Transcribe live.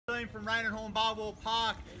team from Raine and Horne Bardwell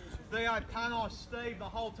Park. Theo, Panos, Steve, the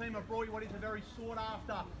whole team have brought you what is a very sought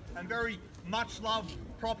after and very much loved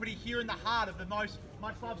property here in the heart of the most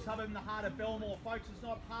much loved suburb in the heart of Belmore. Folks, it's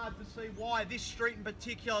not hard to see why this street in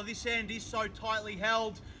particular, this end is so tightly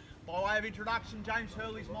held. By way of introduction, James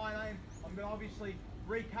Hurley's my name. I'm going to obviously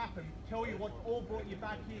recap and tell you what all brought you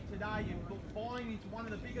back here today. You're buying into one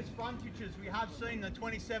of the biggest frontages we have seen in the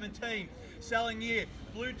 2017 selling year.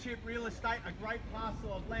 Blue chip real estate, a great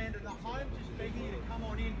parcel of land, and the home just begging you to come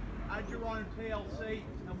on in, add your own TLC,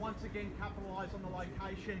 and once again capitalise on the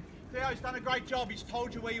location. Theo's done a great job. He's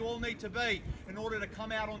told you where you all need to be in order to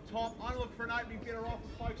come out on top. I look for an opening bidder offer,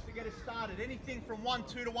 folks, to get us started. Anything from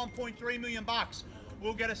 1.2 to 1.3 million bucks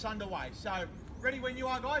will get us underway. So, ready when you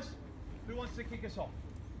are, guys? Who wants to kick us off?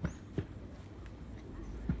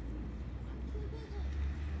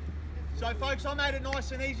 So folks, I made it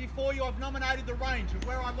nice and easy for you. I've nominated the range of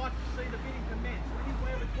where I'd like to see the bidding commence.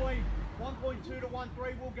 Anywhere between 1.2 to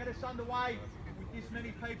 1.3 will get us underway. With this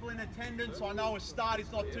many people in attendance, I know a start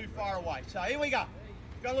is not too far away. So here we go.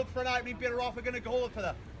 Going to look for an opening bidder offer. We're going to call it for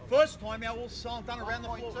the first time now. We'll done around the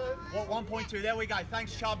floor. What, 1.2? There we go.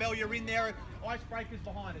 Thanks, Charbel. You're in there. Icebreakers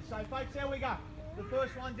behind us. So folks, there we go. The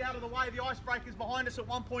first one's out of the way. The icebreaker's behind us at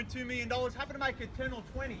 $1.2 million. Happen to make it 10 or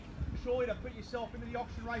 20. Surely to put yourself into the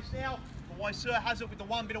auction race now. But why Sir has it with the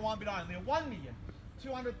one bid only.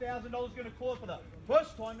 $1,200,000 going to call it for the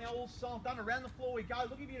first time now. All sold done. Around the floor we go.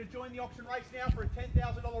 Looking for you to join the auction race now for a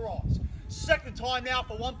 $10,000 rise. Second time now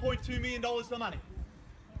for $1.2 million the money.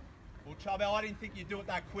 Well, Charbel, I didn't think you'd do it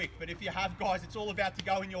that quick, but if you have, guys, it's all about to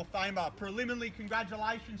go in your favour. Preliminary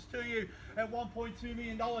congratulations to you at $1.2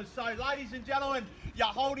 million. So, ladies and gentlemen, you're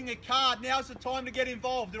holding a card. Now's the time to get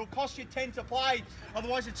involved. It'll cost you 10 to play,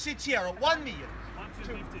 otherwise it sits here at $1 million.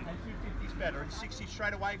 250. And 250 is better. And 60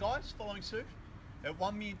 straight away, guys, following suit. At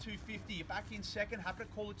 $1,250,000, you're back in second. Happy to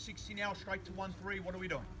call it 60 now, straight to 1.3. What are we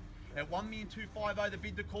doing? At $1,250,000, the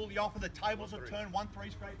bid to call the offer. The tables have turned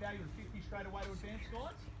 1.3 straight value and 50 straight away to advance,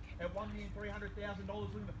 guys. At $1,300,000,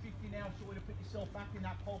 looking for 50 now, surely to put yourself back in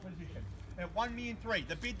that pole position. At $1,300,000,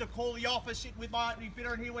 the bid to call the offer, sitting with my opening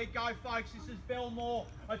bidder, and here we go, folks. This is Belmore,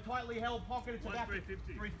 a tightly held pocket. It's about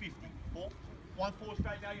 350. 350. 1.4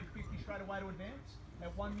 straight value and 50 straight away to advance.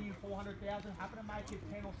 At $1,400,000, happen to make it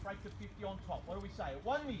 10 or straight to 50 on top. What do we say? At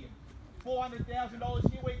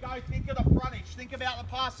 $1,400,000, here we go. Think of the frontage. Think about the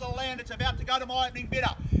parcel of land. It's about to go to my opening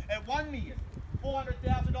bidder. At $1,400,000 for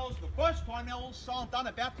the first time now, all sold done.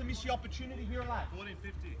 About to miss the opportunity here at last.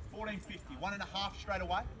 1450. 1450. 1.5 straight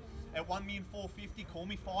away. At $1,450,000, call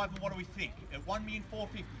me 5, and what do we think? At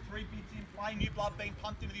 $1,450,000, 3 bids in play, new blood being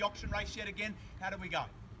pumped into the auction race yet again. How do we go?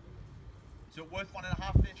 Is it worth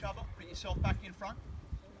 1.5 there, Chubba? Put yourself back in front.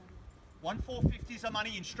 1,450 is the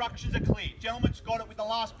money. Instructions are clear. Gentleman's got it with the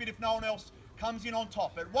last bid if no one else comes in on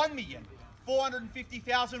top. At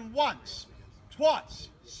 $1,450,000 once, twice,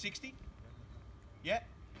 60. Yeah,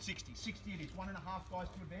 60. 60 it is. 1.5 guys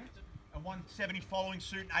to advance. And 170 following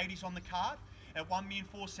suit and 80s on the card. At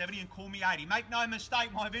 $1,470,000 and call me 80. Make no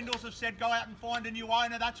mistake, my vendors have said go out and find a new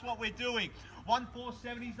owner. That's what we're doing.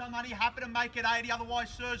 1,470 is the money. Happy to make it 80.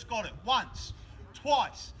 Otherwise, Sir's got it. Once,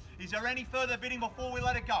 twice. Is there any further bidding before we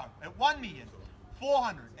let it go? At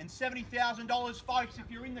 $1,470,000, folks.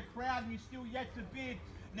 If you're in the crowd and you're still yet to bid,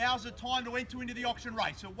 now's the time to enter into the auction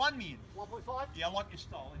race. At $1 million. 1.5? Yeah, I like your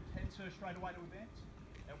style. And 10, Sir, straight away to advance.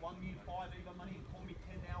 At $1,500,000 even money, and call me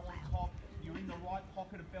 10 now on top. You're in the right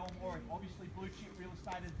pocket of Belmore, and obviously blue chip real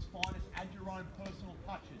estate at its finest. Add your own personal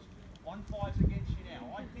touches. 1.5's against you now.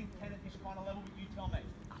 I think 10 at this kind of level, but you tell me.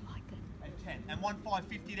 I like it. At 10. And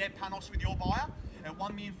 1,550 there, Panos with your buyer. At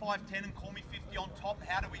 $1,510,000 and call me 50 on top.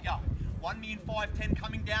 How do we go? $1,510,000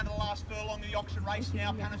 coming down to the last furlong of the auction race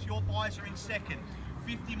now. Panos, your buyers are in second.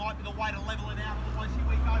 50 might be the way to level it out. Otherwise, here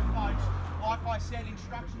we go, folks. Like I said,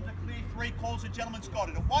 instructions are clear. 3 calls, the gentleman's got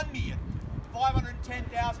it. At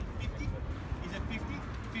 $1,510,000, 50. Is it 50?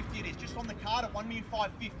 50 it is. Just on the card at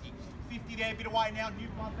 $1,550,000. 50 there, bit away now. New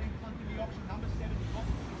blood being pumped in the auction. Number 7.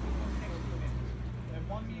 At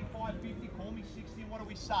 $1,550,000, call me 60. What do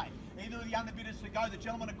we say? Either of the underbidders to go. The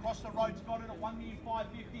gentleman across the road's got it at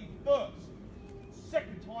 $1,550,000 first.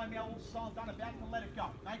 Second time now, all sold done. About to let it go.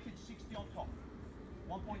 Make it 60 on top.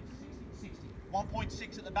 1.60. 60.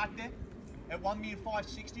 1.6 at the back there. At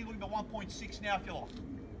 $1,560,000, looking for 1.6 now if you like.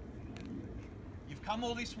 You've come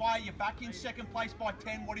all this way, you're back in second place by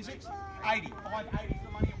 10, what is it? 80. 580 is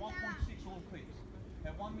the money at 1.6, all clears.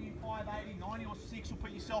 At $1,580,000, 90 or 6 will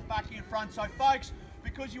put yourself back in front. So folks,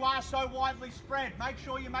 because you are so widely spread, make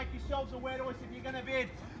sure you make yourselves aware to us if you're going to bid.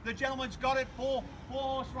 The gentleman's got it for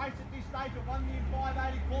 4-horse race at this stage at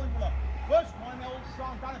 $1,580,000, calling for the First time now, all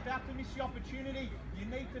said and done, about to miss the opportunity. You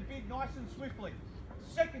need to bid nice and swiftly.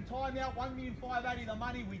 Second time out, 1,580,000 the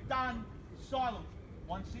money. We done. Silent.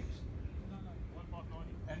 1.6.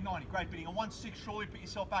 And 90. Great bidding. On 1.6, surely put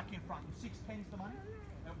yourself back in front. And 6.10's the money.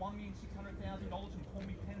 At $1,600,000, and call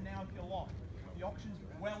me 10 now if you like. The auction's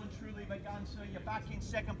well and truly begun, sir. You're back in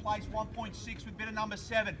second place, 1.6 with bidder number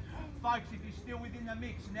 7. Folks, if you're still within the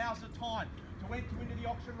mix, now's the time to enter into the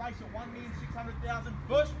auction race at $1,600,000.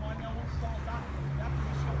 First time now, all sold up. That's a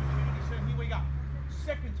missed opportunity, sir. Here we go.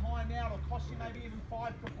 Second time now, it'll cost you maybe even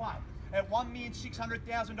 5 to play. At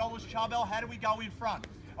 $1,600,000, Charbel, how do we go in front?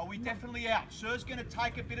 Are we definitely out? Sir's going to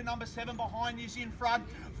take a bidder number 7 behind is in front.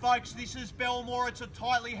 Folks, this is Belmore. It's a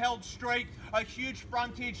tightly held street, a huge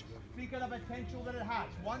frontage. Think of the potential that it has.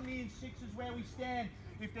 1,600,000 is where we stand.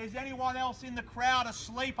 If there's anyone else in the crowd, a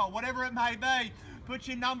sleeper, whatever it may be, put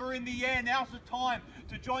your number in the air. Now's the time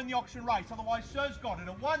to join the auction race. Otherwise, Sir's got it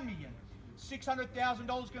at $1,600,000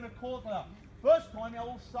 going to call it for that. First time now,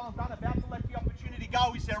 all done, about to let the opportunity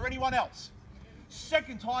go. Is there anyone else?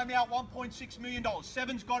 Second time out, $1.6 million.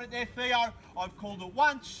 7's got it there, Theo. I've called it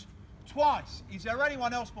once, twice. Is there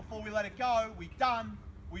anyone else before we let it go? We done.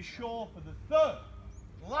 We sure for the third.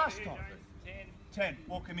 Last time. 10.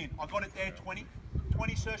 Walk him in. I got it there, 20.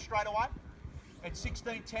 20, sir, straight away. At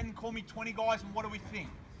 16.10, call me 20, guys, and what do we think?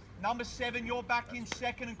 Number 7, you're back in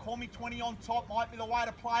second, and call me 20 on top. Might be the way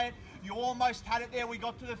to play it. You almost had it there. We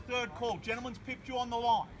got to the third call. Gentleman's pipped you on the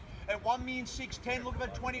line. At 1,610,000, look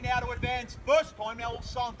at 20 now to advance. First time now, all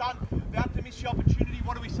said and done. About to miss the opportunity.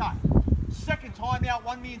 What do we say? Second time now,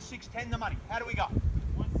 1,610,000 the money. How do we go?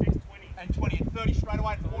 1,620. And 20 and 30 straight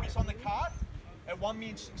away, and 40's on the card. At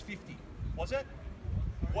 1,650,000. Was it?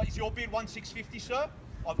 What is your bid? 1,650,000, sir?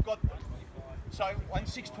 I've got, so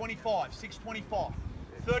 1,625,000, 625.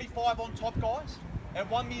 35 on top, guys. At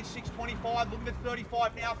 1,625,000, look at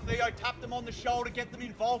 35 now. Theo, tap them on the shoulder, get them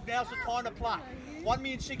involved. Now's the time to play.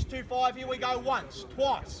 1,625,000, here we go once,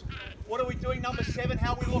 twice. What are we doing, number 7?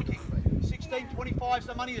 How are we looking? 1625's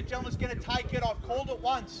the money. The gentleman's going to take it. I've called it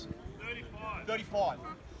once. 35. 35.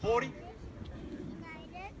 40.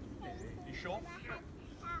 You sure?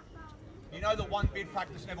 You know the one bid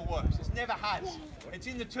practice never works. It never has. It's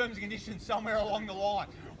in the terms and conditions somewhere along the line.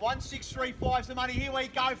 1,635's the money. Here we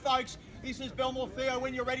go, folks. This is Belmore. Theo,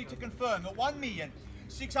 when you're ready to confirm. At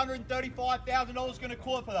 $1,635,000 going to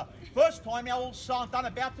call it for the first time now, all said and done.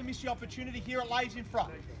 About to miss the opportunity. Here it lays in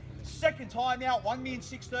front. Second time now,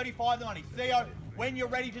 1,635,000 the money. Theo, when you're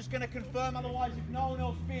ready, just going to confirm. Otherwise, if no one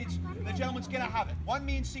else bids, the gentleman's going to have it.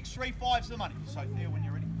 1,635,000's the money. So, Theo, when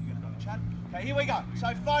you're ready, you're going to go to chat. Okay, here we go.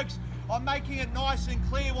 So, folks, I'm making it nice and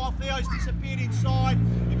clear while Theo's disappeared inside.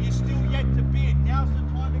 If you're still yet to bid, now's the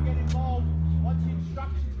time to get involved. Once the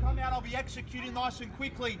instructions come out, I'll be executing nice and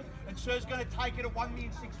quickly, and Sir's going to take it at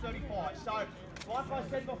 1,635,000. So, like I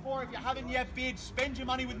said before, if you haven't yet bid, spend your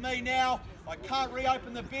money with me now. I can't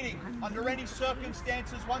reopen the bidding under any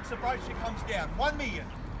circumstances once the brochure comes down.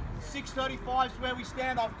 1,635,000 is where we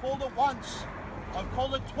stand. I've called it once. I've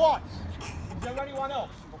called it twice. Is there anyone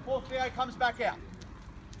else before Theo comes back out?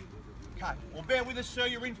 Okay, well, bear with us, sir.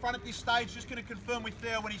 You're in front at this stage. Just going to confirm with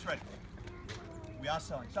Theo when he's ready. We are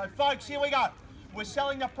selling. So, folks, here we go. We're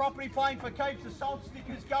selling the property, playing for keeps. The sold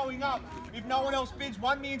sticker's going up. If no one else bids,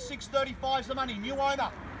 1,635,000's the money. New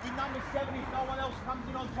owner with number 7 if no one else comes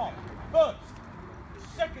in on top. First,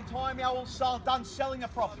 second time now, all sold, done selling the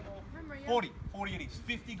property. 40 it is.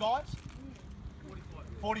 50, guys.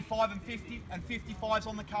 45 and 50, and 55's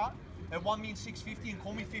on the card. At 1,650,000 and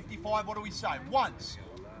call me 55. What do we say? Once.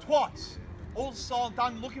 Twice. All sold,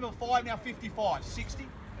 done. Looking for 5 now, 55. 60.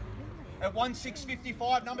 At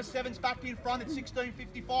 1,655, number 7's back in front at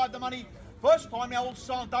 1,655 the money. First time now, all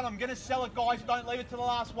sold, done. I'm going to sell it, guys. Don't leave it to the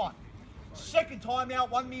last one. Second time now,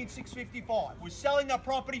 1,655. We're selling the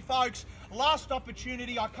property, folks. Last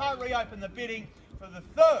opportunity. I can't reopen the bidding for the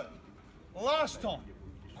third. Last time.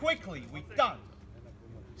 Quickly, we've done.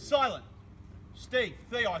 Silent. Steve,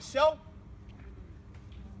 Theo, I sell.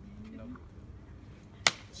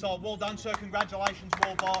 So, well done, sir. Congratulations,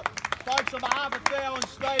 well bought. Folks, on behalf of Theo and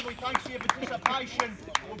Steve, we thank you for your participation.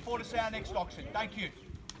 We look forward to seeing our next auction. Thank you.